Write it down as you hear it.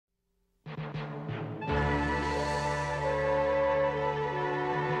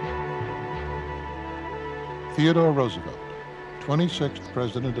Theodore Roosevelt, 26th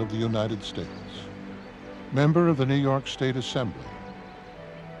President of the United States, member of the New York State Assembly,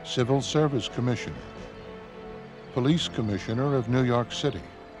 Civil Service Commissioner, Police Commissioner of New York City,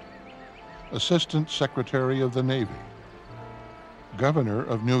 Assistant Secretary of the Navy, Governor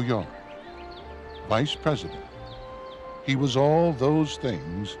of New York, Vice President. He was all those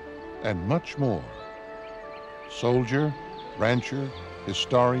things and much more. Soldier, rancher,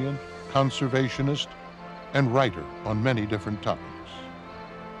 historian, conservationist, and writer on many different topics.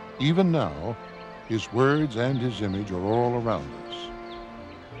 Even now, his words and his image are all around us.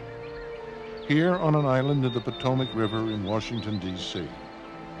 Here on an island in the Potomac River in Washington, D.C.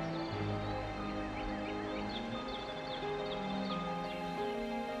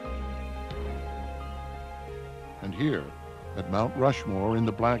 And here at Mount Rushmore in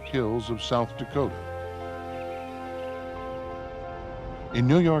the Black Hills of South Dakota. In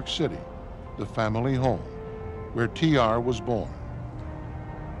New York City, the family home, where T.R. was born.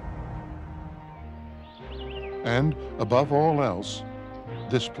 And above all else,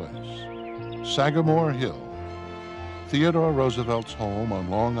 this place, Sagamore Hill, Theodore Roosevelt's home on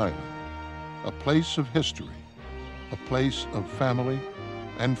Long Island, a place of history, a place of family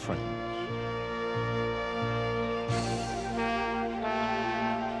and friends.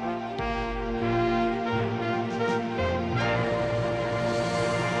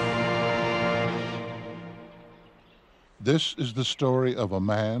 This is the story of a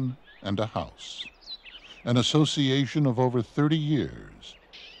man and a house, an association of over 30 years,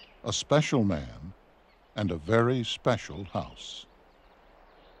 a special man and a very special house.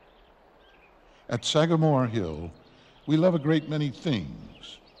 At Sagamore Hill, we love a great many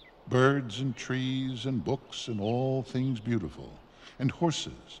things, birds and trees and books and all things beautiful, and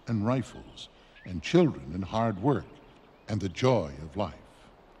horses and rifles, and children and hard work, and the joy of life.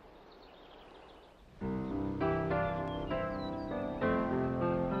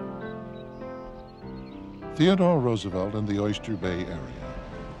 Theodore Roosevelt and the Oyster Bay area.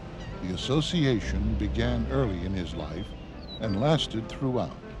 The association began early in his life and lasted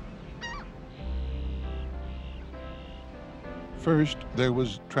throughout. First, there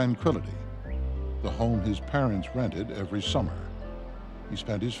was Tranquility, the home his parents rented every summer. He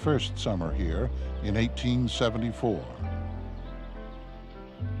spent his first summer here in 1874.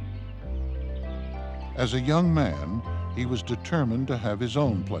 As a young man, he was determined to have his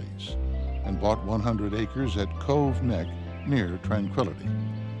own place, and bought 100 acres at Cove Neck near Tranquility.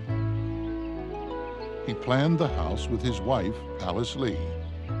 He planned the house with his wife, Alice Lee,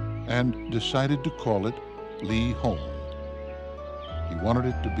 and decided to call it Lee Home. He wanted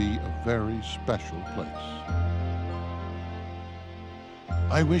it to be a very special place.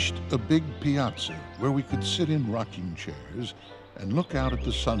 I wished a big piazza where we could sit in rocking chairs and look out at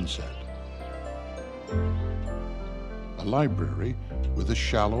the sunset. A library with a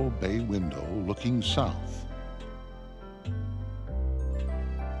shallow bay window looking south.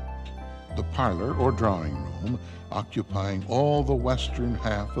 The parlor or drawing room occupying all the western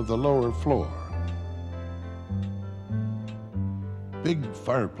half of the lower floor. Big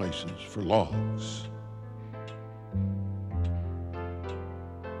fireplaces for logs.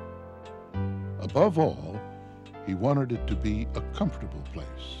 Above all, he wanted it to be a comfortable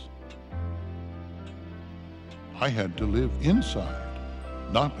place. I had to live inside,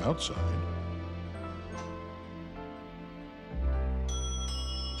 not outside.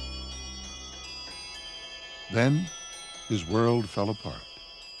 Then his world fell apart.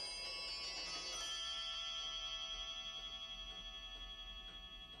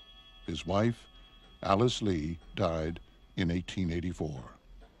 His wife, Alice Lee, died in 1884.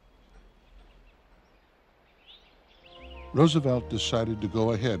 Roosevelt decided to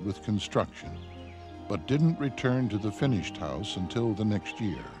go ahead with construction, but didn't return to the finished house until the next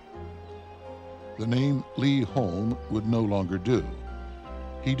year. The name Lee Home would no longer do.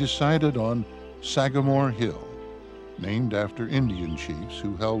 He decided on Sagamore Hill, named after Indian chiefs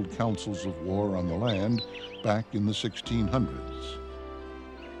who held councils of war on the land back in the 1600s.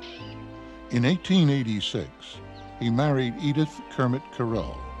 In 1886, he married Edith Kermit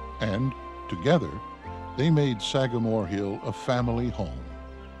Carew, and together they made Sagamore Hill a family home,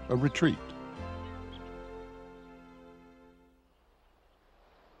 a retreat.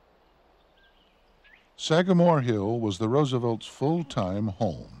 Sagamore Hill was the Roosevelts' full-time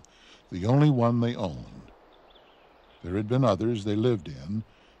home, the only one they owned. There had been others they lived in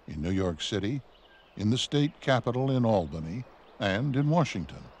New York City, in the state capital in Albany, and in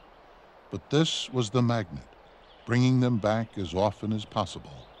Washington. But this was the magnet, bringing them back as often as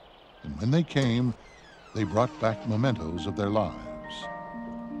possible. And when they came, they brought back mementos of their lives.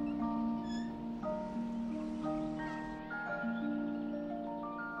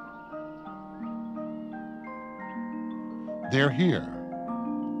 They're here,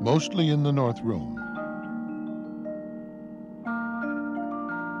 mostly in the North Room.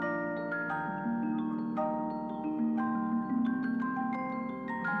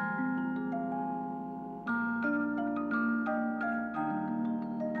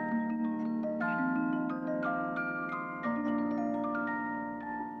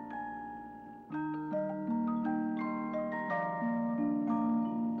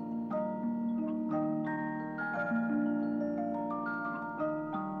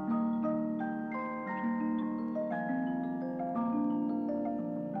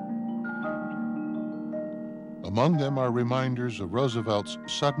 Among them are reminders of Roosevelt's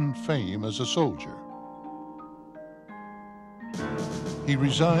sudden fame as a soldier. He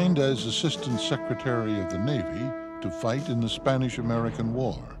resigned as Assistant Secretary of the Navy to fight in the Spanish-American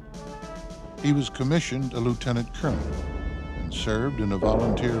War. He was commissioned a lieutenant colonel and served in a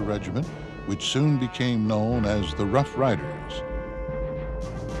volunteer regiment which soon became known as the Rough Riders.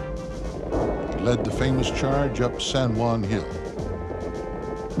 He led the famous charge up San Juan Hill.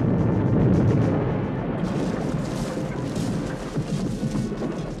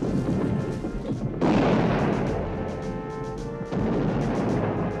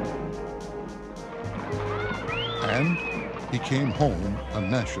 And he came home a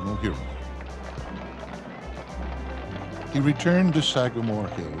national hero. He returned to Sagamore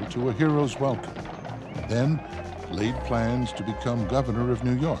Hill to a hero's welcome, and then laid plans to become governor of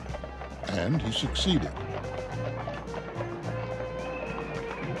New York, and he succeeded.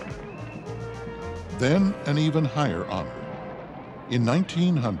 Then an even higher honor. In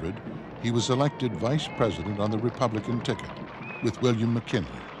 1900, he was elected vice president on the Republican ticket with William McKinley.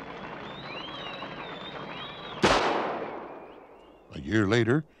 A year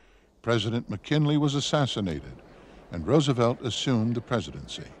later, President McKinley was assassinated, and Roosevelt assumed the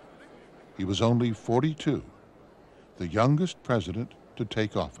presidency. He was only 42, the youngest president to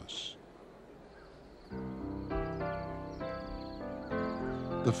take office.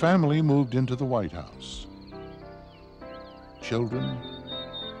 The family moved into the White House. Children,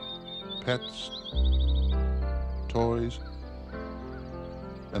 pets, toys,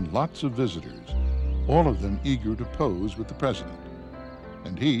 and lots of visitors, all of them eager to pose with the president.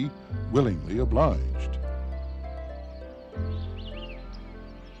 And he willingly obliged.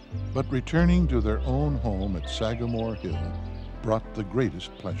 But returning to their own home at Sagamore Hill brought the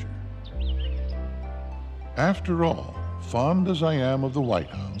greatest pleasure. After all, fond as I am of the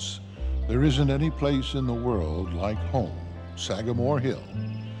White House, there isn't any place in the world like home, Sagamore Hill,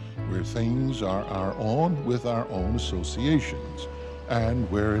 where things are our own with our own associations, and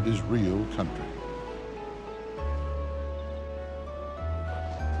where it is real country.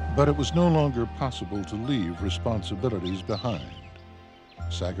 But it was no longer possible to leave responsibilities behind.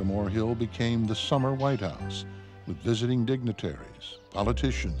 Sagamore Hill became the summer White House, with visiting dignitaries,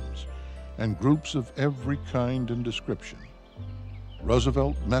 politicians, and groups of every kind and description.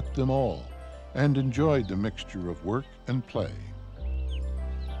 Roosevelt met them all and enjoyed the mixture of work and play.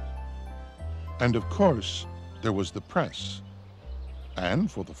 And of course, there was the press, and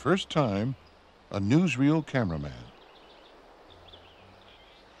for the first time, a newsreel cameraman.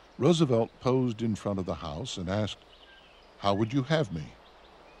 Roosevelt posed in front of the house and asked, "How would you have me?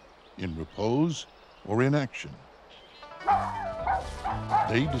 In repose or in action?"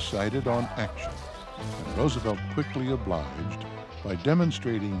 They decided on action, and Roosevelt quickly obliged by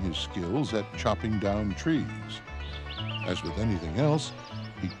demonstrating his skills at chopping down trees. As with anything else,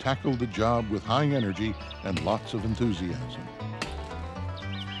 he tackled the job with high energy and lots of enthusiasm.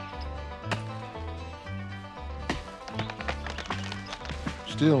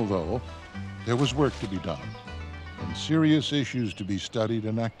 Still, though, there was work to be done, and serious issues to be studied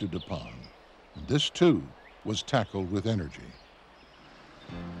and acted upon. And this, too, was tackled with energy.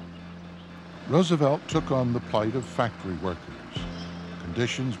 Roosevelt took on the plight of factory workers.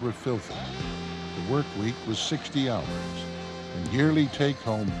 Conditions were filthy. The work week was 60 hours, and yearly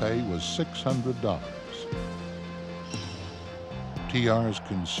take-home pay was $600. TR's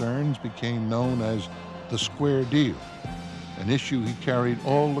concerns became known as the square deal, an issue he carried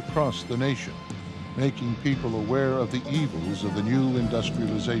all across the nation, making people aware of the evils of the new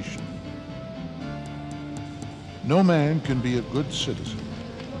industrialization. No man can be a good citizen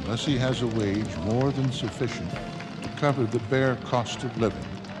unless he has a wage more than sufficient to cover the bare cost of living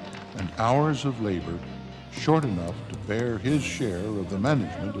and hours of labor short enough to bear his share of the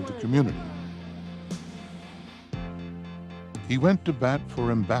management of the community. He went to bat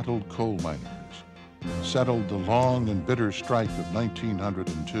for embattled coal miners, settled the long and bitter strike of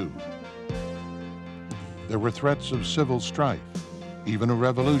 1902. There were threats of civil strife, even a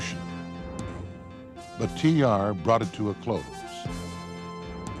revolution. but TR brought it to a close.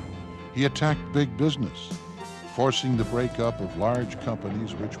 He attacked big business, forcing the breakup of large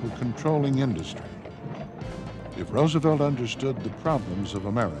companies which were controlling industry. If Roosevelt understood the problems of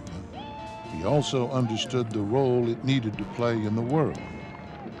America, he also understood the role it needed to play in the world,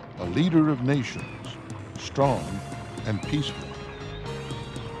 a leader of nations, strong and peaceful.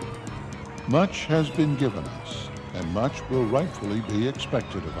 Much has been given us, and much will rightfully be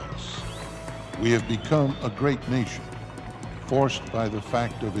expected of us. We have become a great nation, forced by the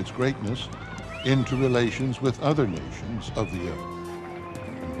fact of its greatness into relations with other nations of the earth.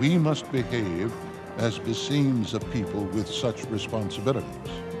 And we must behave as beseems a people with such responsibilities.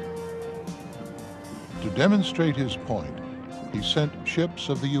 To demonstrate his point, he sent ships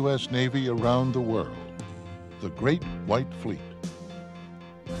of the U.S. Navy around the world, the Great White Fleet.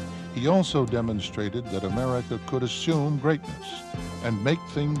 He also demonstrated that America could assume greatness and make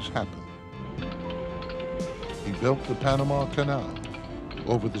things happen. He built the Panama Canal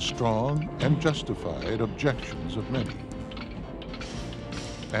over the strong and justified objections of many.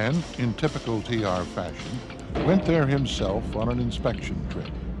 And, in typical TR fashion, went there himself on an inspection trip.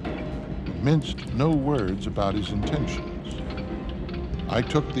 He minced no words about his intentions. I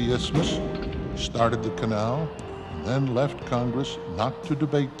took the isthmus, started the canal, and then left Congress not to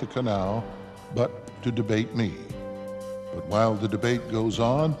debate the canal, but to debate me. But while the debate goes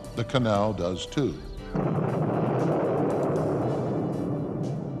on, the canal does too.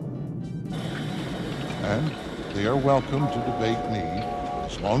 And they are welcome to debate me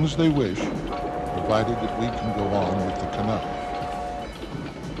as long as they wish, provided that we can go on with the canal.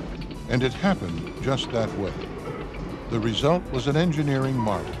 And it happened just that way. The result was an engineering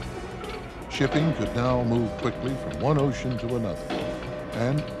marvel. Shipping could now move quickly from one ocean to another,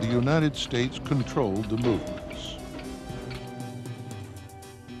 and the United States controlled the movements.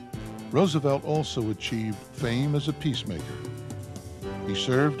 Roosevelt also achieved fame as a peacemaker. He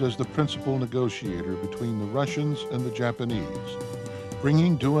served as the principal negotiator between the Russians and the Japanese,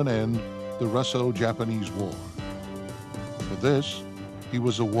 bringing to an end the Russo-Japanese War. For this, he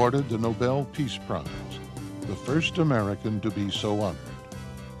was awarded the Nobel Peace Prize, the first American to be so honored.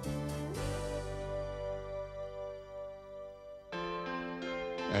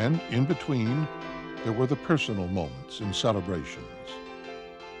 And in between, there were the personal moments and celebrations.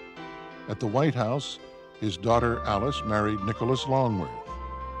 At the White House, his daughter Alice married Nicholas Longworth.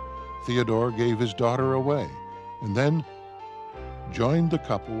 Theodore gave his daughter away and then joined the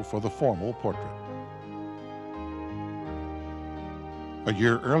couple for the formal portrait. A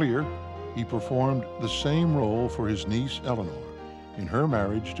year earlier, he performed the same role for his niece Eleanor in her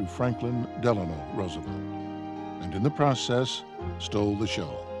marriage to Franklin Delano Roosevelt, and in the process stole the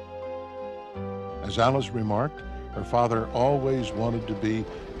show. As Alice remarked, her father always wanted to be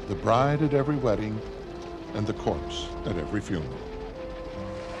the bride at every wedding and the corpse at every funeral.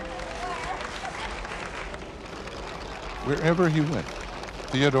 Wherever he went,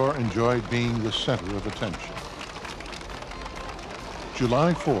 Theodore enjoyed being the center of attention.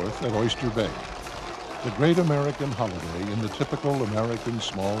 July 4th at Oyster Bay, the great American holiday in the typical American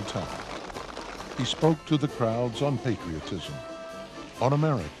small town. He spoke to the crowds on patriotism, on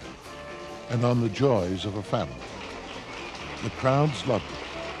America, and on the joys of a family. The crowds loved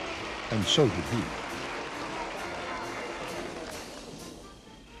it, and so did he.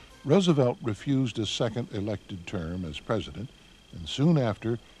 Roosevelt refused a second elected term as president, and soon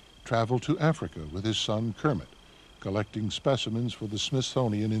after traveled to Africa with his son Kermit, collecting specimens for the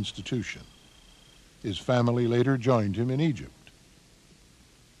Smithsonian Institution. His family later joined him in Egypt.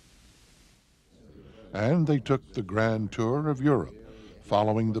 And they took the grand tour of Europe,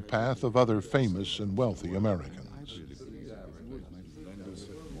 following the path of other famous and wealthy Americans.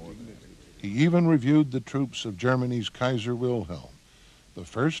 He even reviewed the troops of Germany's Kaiser Wilhelm, the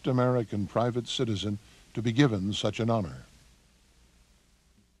first American private citizen to be given such an honor.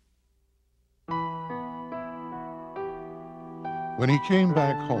 When he came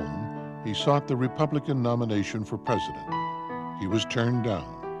back home, he sought the Republican nomination for president. He was turned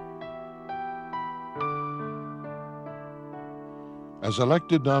down. As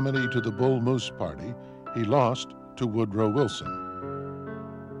elected nominee to the Bull Moose Party, he lost to Woodrow Wilson.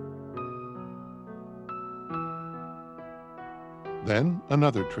 Then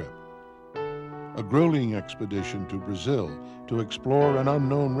another trip, a grueling expedition to Brazil to explore an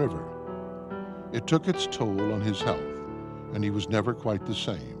unknown river. It took its toll on his health, and he was never quite the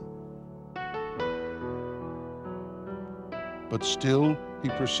same. But still, he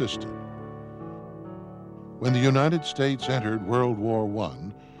persisted. When the United States entered World War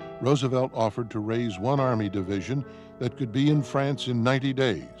I, Roosevelt offered to raise one army division that could be in France in 90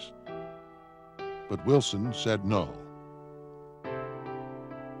 days. but Wilson said no.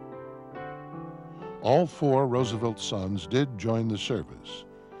 All four Roosevelt sons did join the service.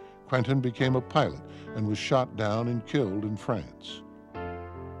 Quentin became a pilot and was shot down and killed in France.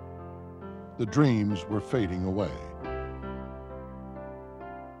 The dreams were fading away.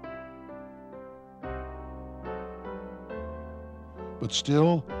 But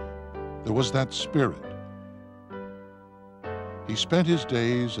still, there was that spirit. He spent his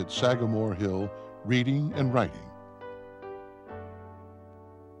days at Sagamore Hill reading and writing.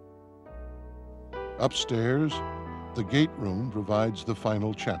 Upstairs, the gate room provides the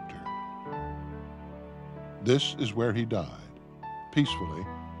final chapter. This is where he died, peacefully,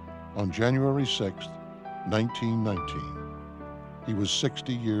 on January 6, 1919. He was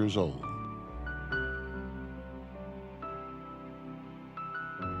 60 years old.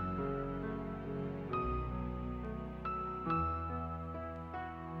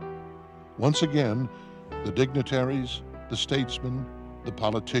 Once again, the dignitaries, the statesmen, the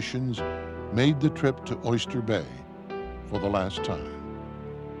politicians made the trip to Oyster Bay for the last time.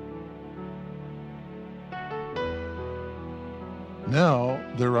 Now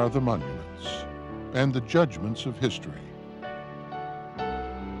there are the monuments and the judgments of history.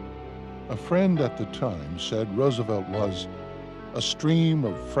 A friend at the time said Roosevelt was a stream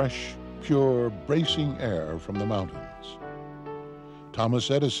of fresh, pure, bracing air from the mountains.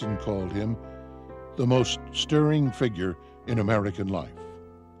 Thomas Edison called him the most stirring figure in American life.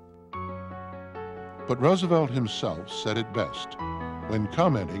 But Roosevelt himself said it best when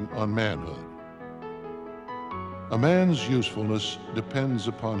commenting on manhood. A man's usefulness depends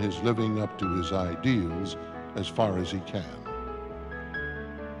upon his living up to his ideals as far as he can.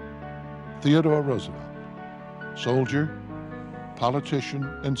 Theodore Roosevelt, soldier, politician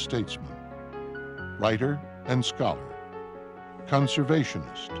and statesman, writer and scholar,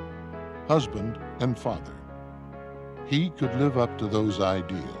 conservationist, husband and father. He could live up to those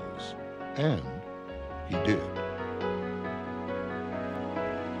ideals, and he did.